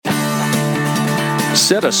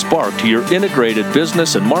Set a spark to your integrated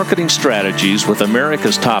business and marketing strategies with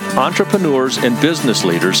America's top entrepreneurs and business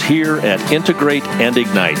leaders here at Integrate and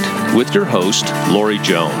Ignite with your host, Lori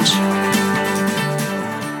Jones.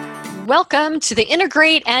 Welcome to the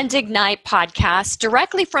Integrate and Ignite podcast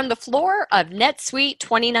directly from the floor of NetSuite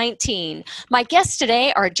 2019. My guests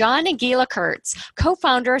today are John and Gila Kurtz,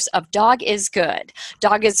 co-founders of Dog is Good.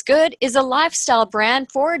 Dog is Good is a lifestyle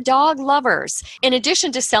brand for dog lovers. In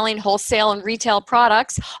addition to selling wholesale and retail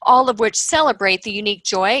products, all of which celebrate the unique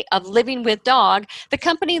joy of living with dog, the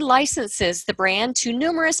company licenses the brand to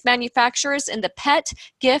numerous manufacturers in the pet,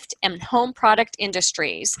 gift, and home product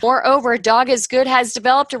industries. Moreover, Dog is Good has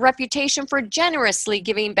developed a reputation for generously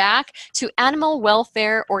giving back to animal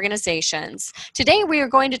welfare organizations. Today, we are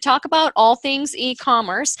going to talk about all things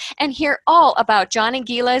e-commerce and hear all about John and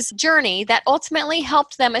Gila's journey that ultimately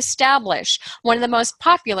helped them establish one of the most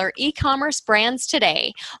popular e-commerce brands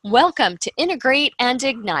today. Welcome to Integrate and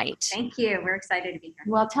Ignite. Thank you. We're excited to be here.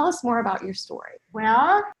 Well, tell us more about your story.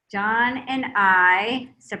 Well, John and I,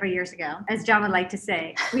 several years ago, as John would like to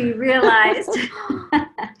say, we realized,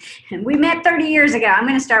 we met 30 years ago. I'm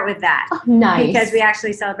going to start with that. Oh, nice. Because we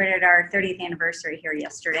actually celebrated our 30th anniversary here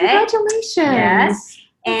yesterday. Congratulations. Yes.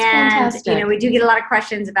 That's and, fantastic. we do get a lot of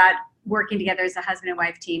questions about working together as a husband and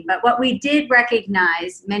wife team. But what we did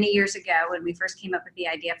recognize many years ago when we first came up with the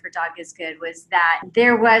idea for Dog is Good was that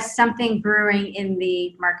there was something brewing in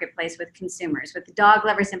the marketplace with consumers, with the dog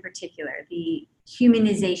lovers in particular, the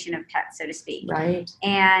humanization of pets, so to speak. Right.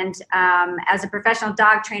 And as a professional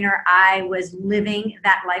dog trainer, I was living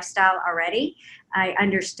that lifestyle already. I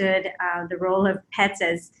understood the role of pets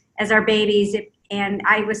as our babies, and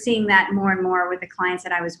I was seeing that more and more with the clients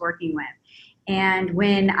that I was working with. And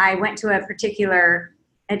when I went to a particular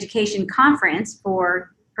education conference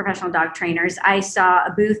for professional dog trainers, I saw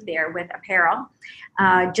a booth there with apparel,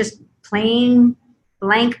 just plain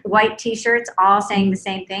blank white t-shirts, all saying the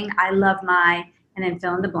same thing. I love my, and then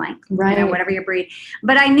fill in the blank, right. Whatever your breed.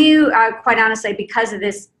 But I knew, quite honestly, because of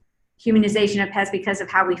this humanization of pets, because of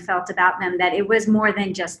how we felt about them, that it was more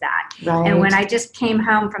than just that. Right. And when I just came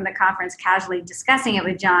home from the conference casually discussing it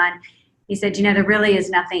with John, he said, there really is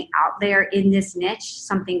nothing out there in this niche,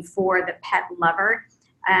 something for the pet lover.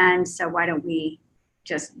 And so why don't we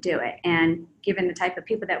just do it? And given the type of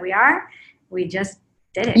people that we are, we just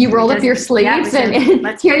did it. You rolled up your sleeves and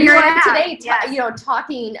here you are today,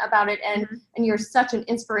 talking about it. And, and you're such an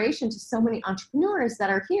inspiration to so many entrepreneurs that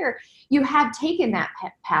are here. You have taken that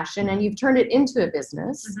passion and you've turned it into a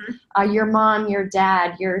business. Your mom, your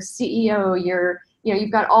dad, your CEO,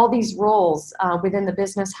 you've got all these roles within the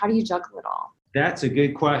business. How do you juggle it all? That's a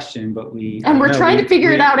good question, but we're trying to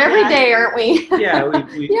figure it out every day, aren't we? Yeah,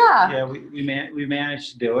 we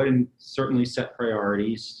managed to do it and certainly set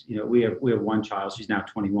priorities. We have one child. She's now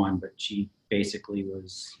 21, but she basically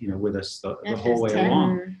was with us the whole way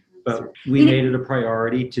along. But we made it a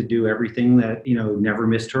priority to do everything that never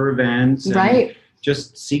missed her events. And right.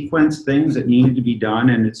 Just sequence things that needed to be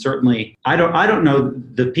done. And it's certainly, I don't know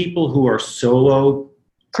the people who are solo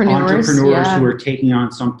entrepreneurs who are taking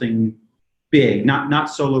on something big, not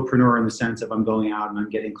solopreneur in the sense of I'm going out and I'm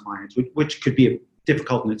getting clients, which could be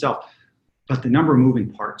difficult in itself. But the number of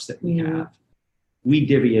moving parts that we have, we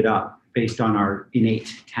divvy it up based on our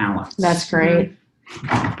innate talents. That's great.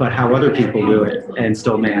 But how other people do it and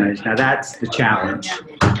still manage, now that's the challenge.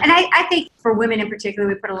 And I think for women in particular,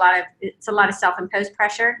 we put it's a lot of self-imposed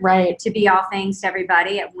pressure, right, to be all things to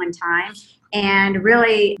everybody at one time. And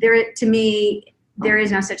really, there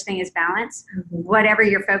is no such thing as balance. Whatever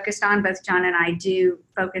you're focused on, both John and I do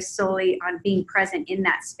focus solely on being present in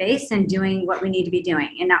that space and doing what we need to be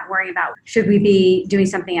doing and not worrying about should we be doing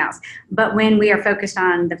something else. But when we are focused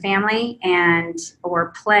on the family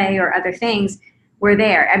or play or other things, we're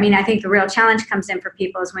there. I mean, I think the real challenge comes in for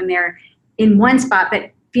people is when they're in one spot,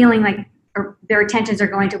 but feeling like their attentions are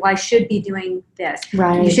going to, well, I should be doing this.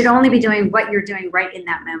 Right. You should only be doing what you're doing right in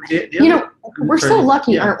that moment. We're so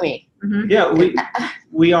lucky, aren't we? Mm-hmm. Yeah,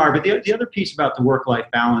 we are. But the other piece about the work-life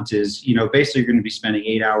balance is, basically you're going to be spending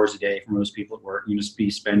 8 hours a day for most people at work. You're going to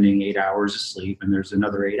be spending 8 hours of sleep, and there's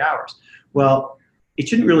another 8 hours. Well, it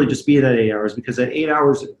shouldn't really just be that 8 hours, because that 8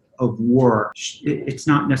 hours of work, it's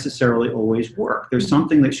not necessarily always work. There's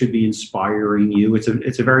something that should be inspiring you. It's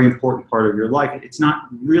a very important part of your life. It's not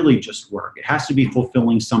really just work. It has to be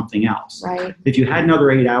fulfilling something else. Right. If you had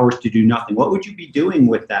another 8 hours to do nothing, what would you be doing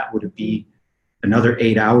with that? Would it be another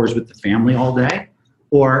 8 hours with the family all day?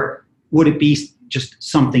 Or would it be just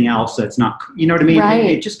something else that's not, you know what I mean? Right.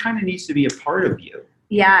 It just kind of needs to be a part of you.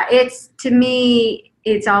 Yeah, to me,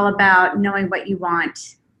 it's all about knowing what you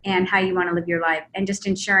want and how you want to live your life, and just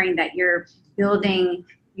ensuring that you're building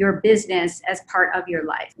your business as part of your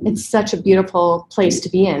life. It's such a beautiful place to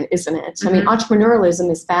be in, isn't it? I mean, entrepreneurialism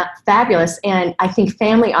is fabulous, and I think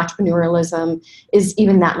family entrepreneurialism is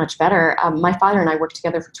even that much better. My father and I worked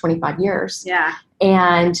together for 25 years. Yeah.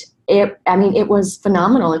 And it was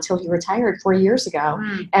phenomenal until he retired 4 years ago.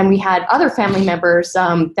 And we had other family members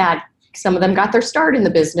that some of them got their start in the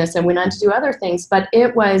business and went on to do other things. But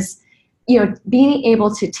it was, being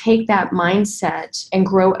able to take that mindset and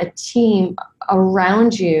grow a team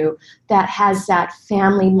around you that has that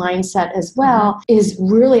family mindset as well is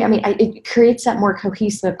really, it creates that more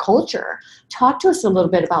cohesive culture. Talk to us a little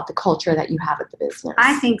bit about the culture that you have at the business.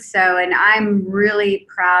 I think so. And I'm really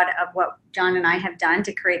proud of what John and I have done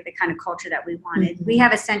to create the kind of culture that we wanted. We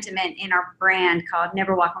have a sentiment in our brand called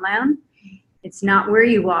Never Walk Alone. It's not where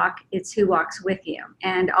you walk, it's who walks with you.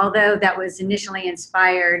 And although that was initially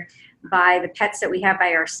inspired by the pets that we have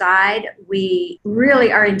by our side, we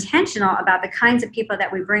really are intentional about the kinds of people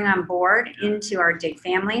that we bring on board into our DIG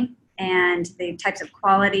family and the types of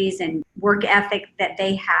qualities and work ethic that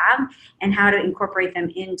they have and how to incorporate them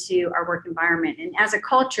into our work environment. And as a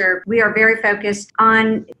culture, we are very focused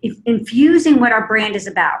on infusing what our brand is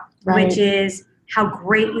about, which is how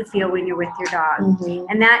great you feel when you're with your dog.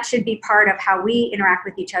 And that should be part of how we interact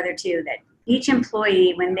with each other too, that each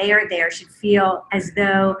employee, when they are there, should feel as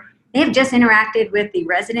though they have just interacted with the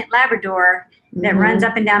resident Labrador that runs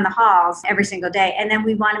up and down the halls every single day. And then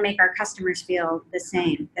we want to make our customers feel the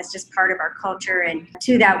same. That's just part of our culture. And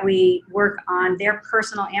to that, we work on their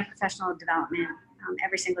personal and professional development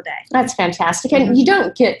every single day. That's fantastic. And you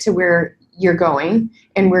don't get to where you're going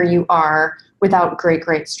and where you are without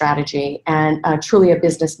great strategy and truly a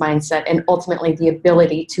business mindset and ultimately the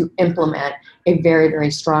ability to implement a very,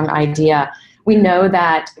 very strong idea. We know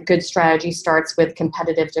that good strategy starts with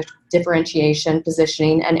competitive differentiation,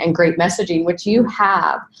 positioning, and great messaging, which you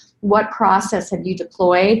have. What process have you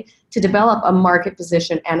deployed to develop a market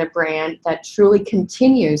position and a brand that truly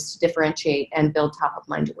continues to differentiate and build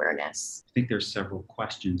top-of-mind awareness? I think there's several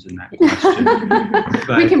questions in that question.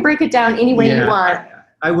 But we can break it down any way you want.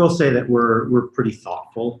 I will say that we're pretty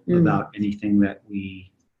thoughtful about anything that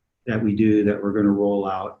we do, that we're going to roll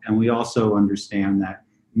out. And we also understand that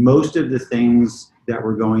most of the things that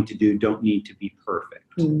we're going to do don't need to be perfect,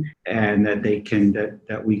 and that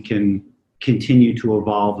that we can continue to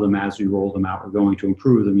evolve them as we roll them out. We're going to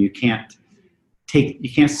improve them. You can't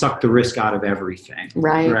suck the risk out of everything.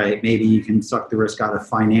 Right. Maybe you can suck the risk out of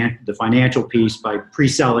the financial piece by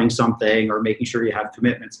pre-selling something or making sure you have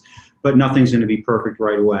commitments, but nothing's going to be perfect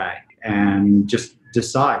right away. And just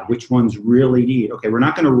decide which ones really need. Okay, we're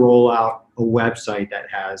not going to roll out a website that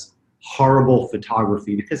has horrible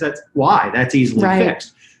photography because that's easily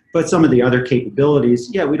fixed. But some of the other capabilities,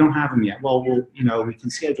 we don't have them yet. Well, we can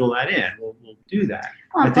schedule that in. We'll do that.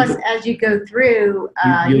 Well, plus, as you go through,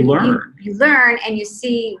 you learn. You learn and you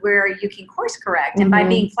see where you can course correct. And by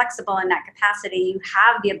being flexible in that capacity, you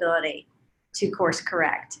have the ability to course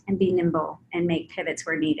correct and be nimble and make pivots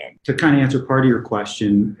where needed. To kind of answer part of your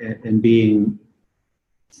question and being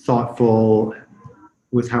thoughtful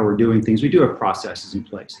with how we're doing things, we do have processes in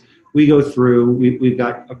place. We go through, we've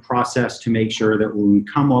got a process to make sure that when we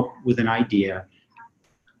come up with an idea,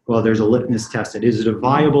 well, there's a litmus test. Is it a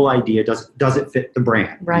viable idea? Does it fit the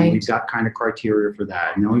brand? Right. And we've got kind of criteria for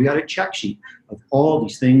that. And then we've got a check sheet of all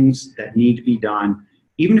these things that need to be done,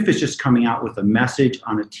 even if it's just coming out with a message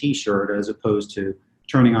on a T-shirt as opposed to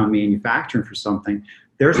turning on manufacturing for something.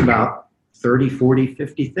 There's about 30, 40,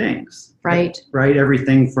 50 things. Right.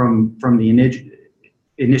 Everything from the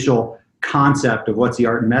initial concept of what's the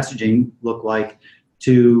art and messaging look like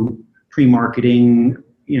to pre-marketing,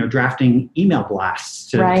 drafting email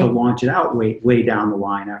blasts to launch it out way down the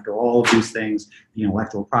line after all of these things,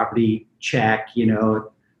 intellectual property check,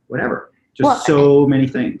 whatever. Just so many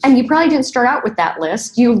things. And you probably didn't start out with that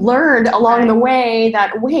list. You learned along the way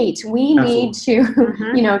that, we need to,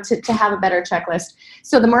 to have a better checklist.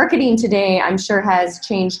 So the marketing today, I'm sure, has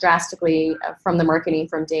changed drastically from the marketing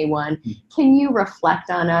from day one. Can you reflect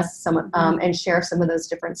on us and share some of those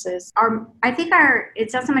differences? I think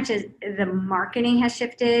it's not so much as the marketing has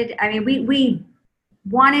shifted. I mean, we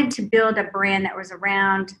wanted to build a brand that was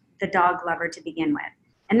around the dog lover to begin with.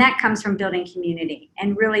 And that comes from building community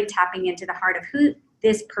and really tapping into the heart of who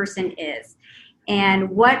this person is and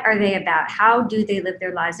what are they about? How do they live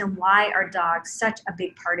their lives? And why are dogs such a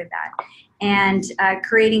big part of that? And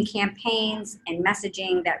creating campaigns and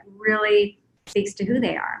messaging that really speaks to who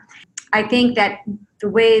they are. I think that the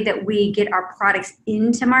way that we get our products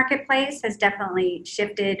into marketplace has definitely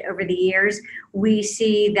shifted over the years. We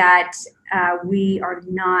see that we are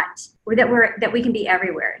not, that we can be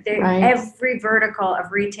everywhere. Right. Every vertical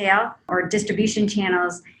of retail or distribution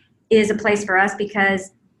channels is a place for us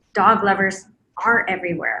because dog lovers are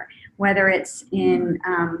everywhere, whether it's in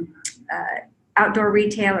outdoor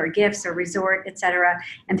retail or gifts or resort, et cetera.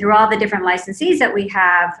 And through all the different licensees that we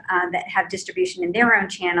have that have distribution in their own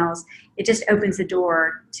channels, it just opens the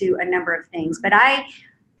door to a number of things. But I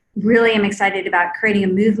really am excited about creating a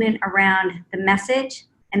movement around the message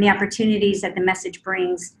and the opportunities that the message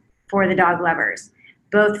brings for the dog lovers,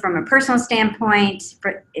 both from a personal standpoint,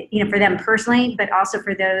 for them personally, but also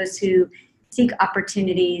for those who seek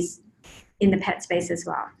opportunities in the pet space as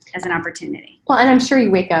well as an opportunity. Well, and I'm sure you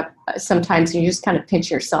wake up sometimes and you just kind of pinch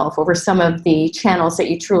yourself over some of the channels that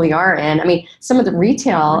you truly are in. I mean, some of the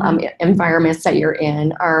retail environments that you're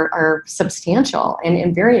in are substantial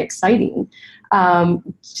and very exciting.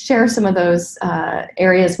 Share some of those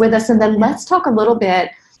areas with us, and then let's talk a little bit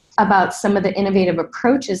about some of the innovative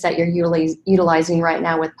approaches that you're utilizing right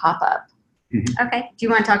now with pop-up. Mm-hmm. Okay. Do you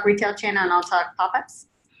want to talk retail channel and I'll talk pop-ups?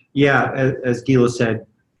 Yeah, as Gila said,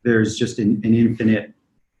 there's just an infinite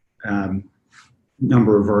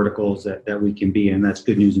number of verticals that we can be in. That's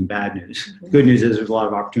good news and bad news. Mm-hmm. Good news is there's a lot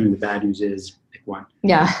of opportunity. The bad news is pick one.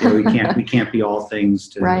 Yeah. We can't be all things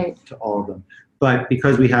to all of them. But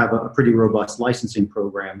because we have a pretty robust licensing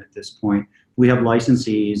program at this point, we have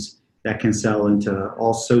licensees that can sell into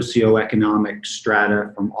all socioeconomic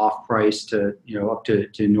strata, from off-price to up to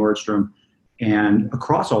Nordstrom, and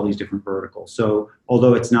across all these different verticals. So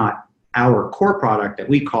although it's not our core product that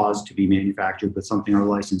we cause to be manufactured, but something our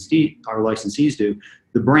licensees do,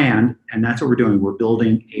 the brand, and that's what we're doing. We're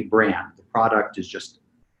building a brand. The product is just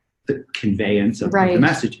the conveyance of the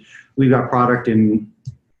message. We've got product in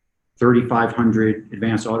 3,500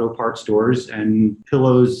 Advanced Auto Parts stores and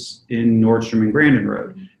pillows in Nordstrom and Grandin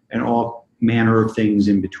Road, and all manner of things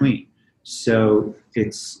in between. So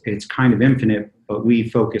it's kind of infinite, but we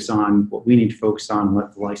focus on what we need to focus on and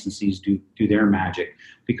let the licensees do their magic.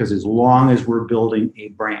 Because as long as we're building a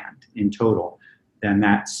brand in total, then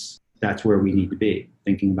that's where we need to be,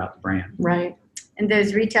 thinking about the brand. Right. And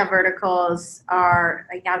those retail verticals are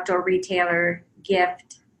like outdoor retailer,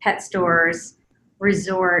 gift, pet stores,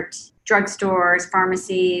 resort, drugstores,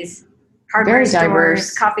 pharmacies, hardware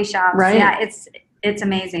stores, coffee shops. Right. Yeah, it's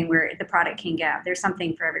amazing where the product can go. There's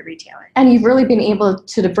something for every retailer. And you've really been able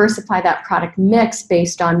to diversify that product mix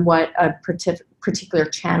based on what a particular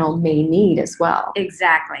channel may need as well.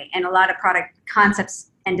 Exactly. And a lot of product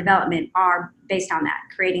concepts and development are based on that,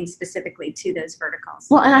 creating specifically to those verticals.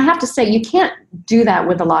 Well, and I have to say, you can't do that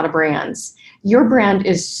with a lot of brands. Your brand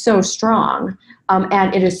is so strong,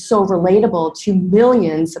 and it is so relatable to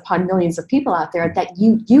millions upon millions of people out there that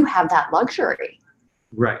you have that luxury.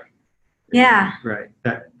 Right. Yeah. Right.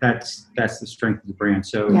 That's the strength of the brand.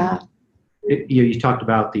 So yeah. You talked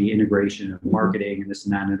about the integration of marketing and this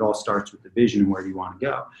and that, and it all starts with the vision and where you want to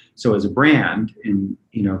go. So as a brand,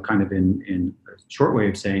 kind of in a short way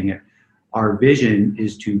of saying it, our vision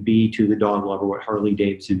is to be to the dog lover what Harley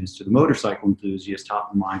Davidson is to the motorcycle enthusiast, top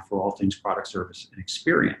of mind for all things product, service, and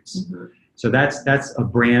experience. Mm-hmm. So that's a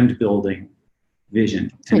brand building vision,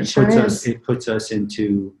 and it puts us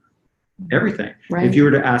into everything. Right. If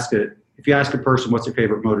you ask a person what's their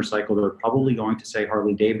favorite motorcycle, they're probably going to say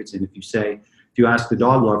Harley Davidson. If you ask the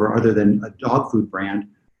dog lover, other than a dog food brand,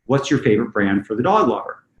 what's your favorite brand for the dog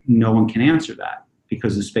lover? No one can answer that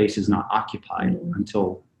because the space is not occupied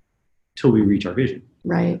until we reach our vision.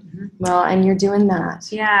 Right. Well, and you're doing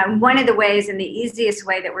that. Yeah. One of the ways and the easiest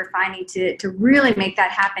way that we're finding to really make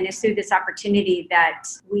that happen is through this opportunity that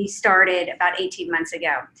we started about 18 months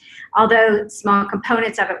ago. Although small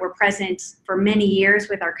components of it were present for many years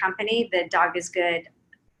with our company, the Dog is Good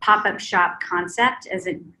pop-up shop concept as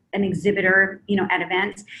an exhibitor, at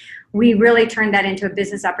events, we really turned that into a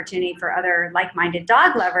business opportunity for other like-minded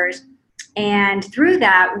dog lovers. And through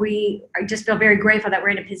that, we just feel very grateful that we're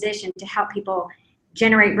in a position to help people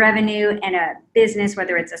generate revenue and a business,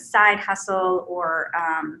 whether it's a side hustle or,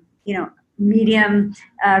 medium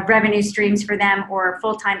revenue streams for them or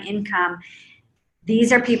full-time income.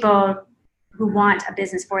 These are people who want a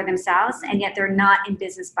business for themselves, and yet they're not in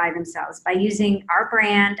business by themselves. By using our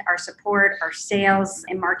brand, our support, our sales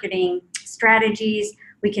and marketing strategies,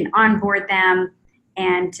 we can onboard them,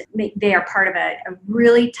 and they are part of a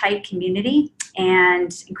really tight community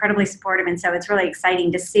and incredibly supportive. And so it's really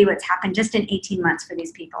exciting to see what's happened just in 18 months for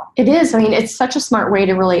these people. It is. I mean, it's such a smart way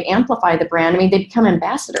to really amplify the brand. I mean, they become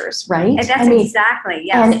ambassadors, right? And that's exactly,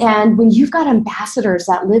 yes. And when you've got ambassadors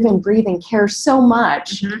that live and breathe and care so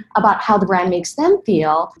much about how the brand makes them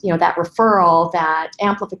feel, that referral, that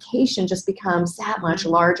amplification just becomes that much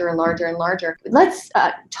larger and larger and larger. Let's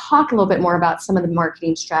talk a little bit more about some of the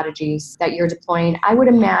marketing strategies that you're deploying. I would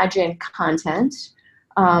imagine content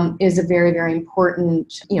is a very, very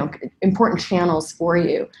important, important channels for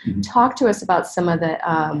you. Talk to us about some of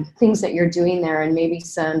the things that you're doing there and maybe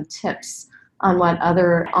some tips on what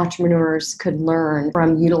other entrepreneurs could learn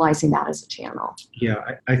from utilizing that as a channel. Yeah,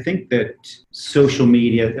 I think that social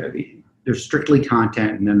media, there's strictly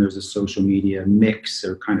content and then there's a social media mix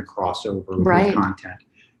or kind of crossover with content.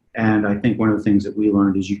 And I think one of the things that we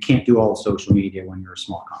learned is you can't do all social media when you're a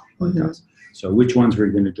small company like us. So which ones we're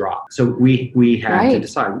going to drop? So we had to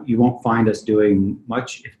decide. You won't find us doing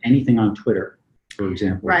much, if anything, on Twitter, for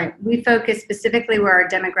example. Right. We focus specifically where our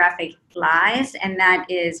demographic lies, and that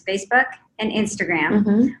is Facebook and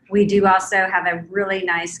Instagram. We do also have a really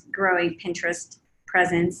nice growing Pinterest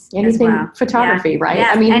presence anything as well. Photography, right?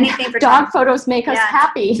 Yeah, I mean, anything dog photos make us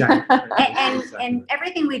happy. Exactly. And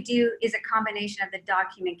everything we do is a combination of the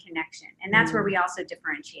dog-human connection, and that's where we also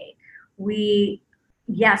differentiate.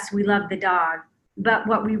 Yes, we love the dog, but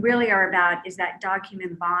what we really are about is that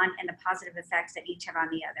dog-human bond and the positive effects that each have on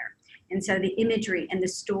the other. And so the imagery and the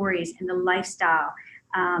stories and the lifestyle,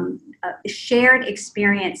 shared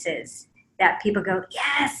experiences that people go,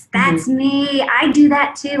 yes, that's me. I do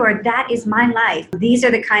that too, or that is my life. These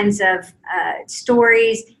are the kinds of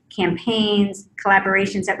stories, campaigns,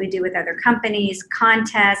 collaborations that we do with other companies,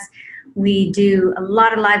 contests. We do a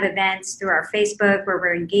lot of live events through our Facebook where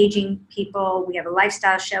we're engaging people. We have a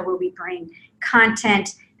lifestyle show where we bring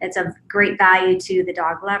content that's of great value to the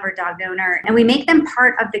dog lover, dog owner, and we make them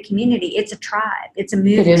part of the community. It's a tribe. It's a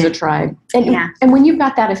movement. It is a tribe. And when you've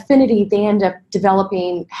got that affinity, they end up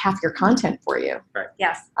developing half your content for you. Right.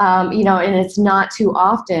 Yes. And it's not too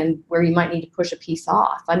often where you might need to push a piece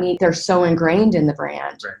off. I mean, they're so ingrained in the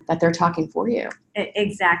brand that they're talking for you.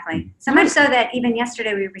 Exactly. So much so that even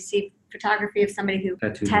yesterday we received photography of somebody who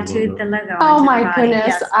tattooed the logo. Oh my goodness,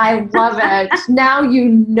 yes. I love it. Now you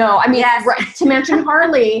know. I mean, to mention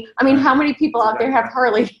Harley, I mean, how many people out there have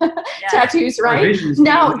Harley tattoos, right?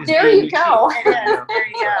 Now, there you go. There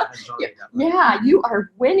you go. Yeah, you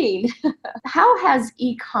are winning. How has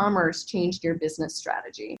e-commerce changed your business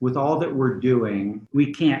strategy? With all that we're doing,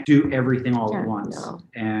 we can't do everything all at once. No.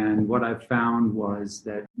 And what I've found was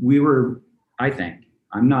that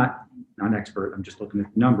I'm not an expert, I'm just looking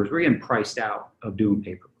at the numbers. We're getting priced out of doing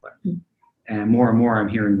pay-per-click. And more I'm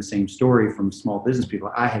hearing the same story from small business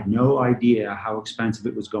people. I had no idea how expensive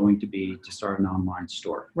it was going to be to start an online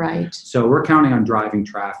store. Right. So we're counting on driving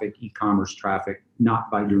traffic, e-commerce traffic,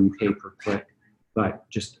 not by doing pay-per-click, but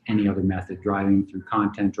just any other method, driving through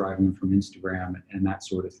content, driving from Instagram and that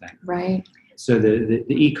sort of thing. Right. So the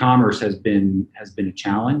e-commerce has been a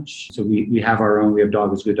challenge. So we have our own. We have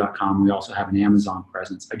dogisgood.com. We also have an Amazon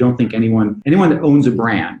presence. I don't think anyone that owns a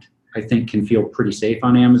brand, I think, can feel pretty safe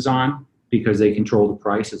on Amazon because they control the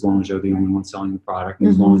price as long as they're the only one selling the product, and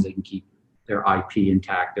as long as they can keep their IP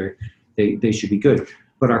intact, they should be good.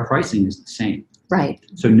 But our pricing is the same. Right.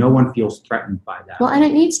 So no one feels threatened by that. Well, and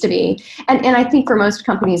it needs to be. And I think for most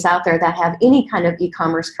companies out there that have any kind of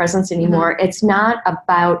e-commerce presence anymore, it's not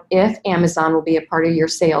about if Amazon will be a part of your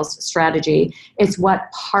sales strategy. It's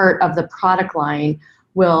what part of the product line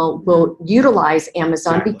will utilize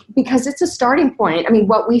Amazon because it's a starting point. I mean,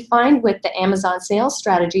 what we find with the Amazon sales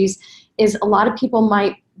strategies is a lot of people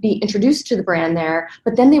might be introduced to the brand there,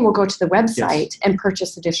 but then they will go to the website and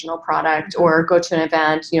purchase additional product or go to an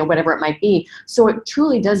event, whatever it might be. So it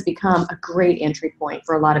truly does become a great entry point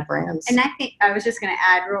for a lot of brands. And I think I was just going to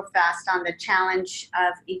add real fast on the challenge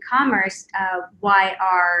of e-commerce, why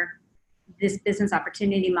this business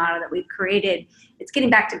opportunity model that we've created, it's getting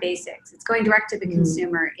back to basics. It's going direct to the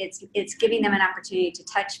consumer. It's giving them an opportunity to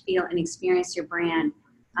touch, feel, and experience your brand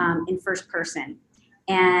in first person.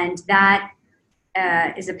 And that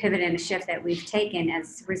is a pivot and a shift that we've taken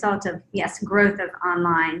as a result of, growth of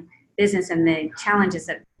online business and the challenges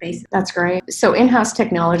that face it. That's great. So in-house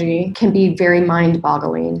technology can be very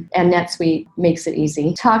mind-boggling, and NetSuite makes it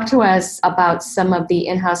easy. Talk to us about some of the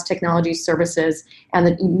in-house technology services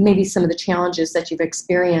and maybe some of the challenges that you've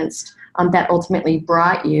experienced that ultimately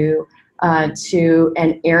brought you to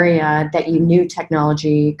an area that you knew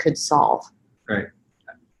technology could solve. Right.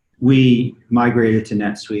 We migrated to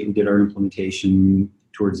NetSuite and did our implementation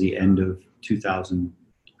towards the end of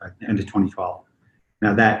 2012.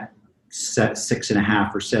 Now that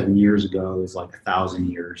 6.5 or 7 years ago is like 1,000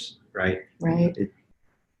 years, right? Right.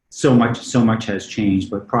 So much has changed.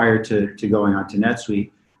 But prior to going on to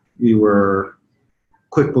NetSuite, we were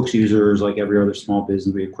QuickBooks users like every other small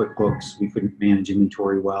business. We had QuickBooks. We couldn't manage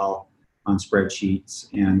inventory well on spreadsheets,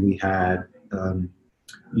 and we had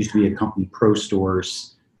used to be a company, Pro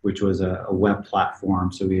Stores, which was a web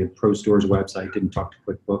platform. So we had Pro Stores website, didn't talk to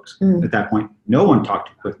QuickBooks. At that point, no one talked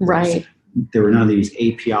to QuickBooks. Right. There were none of these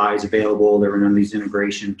APIs available. There were none of these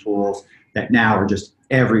integration tools that now are just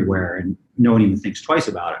everywhere, and no one even thinks twice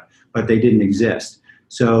about it, but they didn't exist.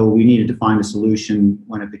 So we needed to find a solution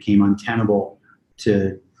when it became untenable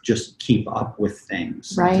to just keep up with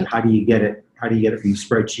things. Right. How do you get it from the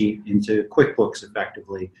spreadsheet into QuickBooks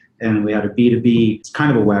effectively? And we had a B2B, it's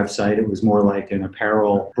kind of a website. It was more like an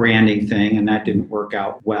apparel branding thing, and that didn't work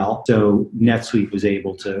out well. So NetSuite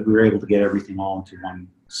we were able to get everything all into one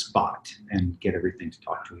spot and get everything to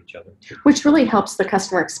talk to each other. Which really helps the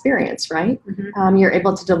customer experience, right? Mm-hmm. You're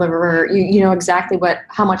able to deliver, you know exactly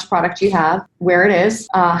how much product you have, where it is,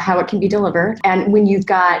 how it can be delivered. And when you've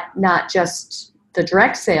got not just the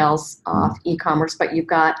direct sales off e-commerce, but you've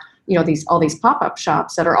got all these pop-up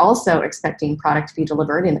shops that are also expecting product to be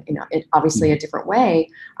delivered in obviously a different way,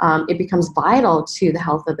 it becomes vital to the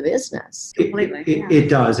health of the business. Completely. It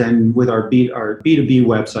does, and with our B2B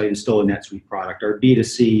website is still a NetSuite product. Our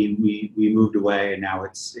B2C, we moved away, and now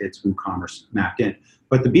it's WooCommerce mapped in.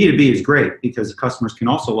 But the B2B is great because the customers can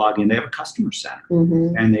also log in. They have a customer center,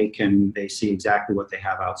 and they see exactly what they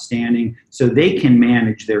have outstanding, so they can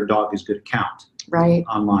manage their Dog is Good account. Right.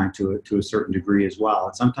 Online to a certain degree as well.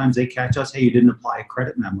 And sometimes they catch us, hey, you didn't apply a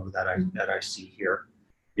credit memo that I see here.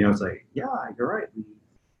 It's like, yeah, you're right.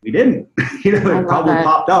 We didn't. It probably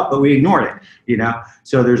popped up, but we ignored it.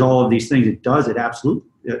 So there's all of these things. It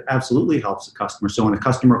absolutely helps the customer. So when a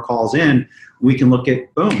customer calls in, we can look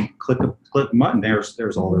at, boom, click a button. There's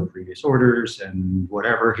all their previous orders and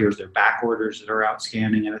whatever. Here's their back orders that are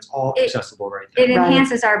outstanding, and it's all accessible right there. It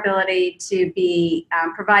enhances our ability to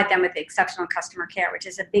provide them with exceptional customer care, which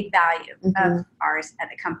is a big value of ours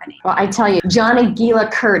at the company. Well, I tell you, John and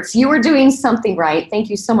Gila Kurtz, you are doing something right.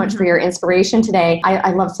 Thank you so much for your inspiration today.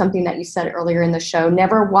 I love something that you said earlier in the show.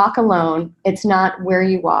 Never walk alone. It's not where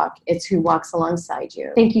you walk, it's who walks alongside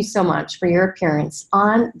you. Thank you so much for your appearance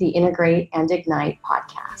on the Integrate and Ignite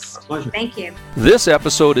podcast. Our pleasure. Thank you. This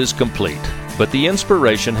episode is complete, but the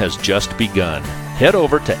inspiration has just begun. Head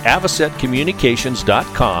over to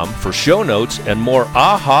avocetcommunications.com for show notes and more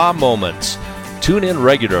aha moments. Tune in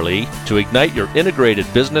regularly to ignite your integrated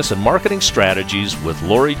business and marketing strategies with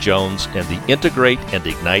Lori Jones and the Integrate and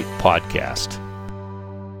Ignite podcast.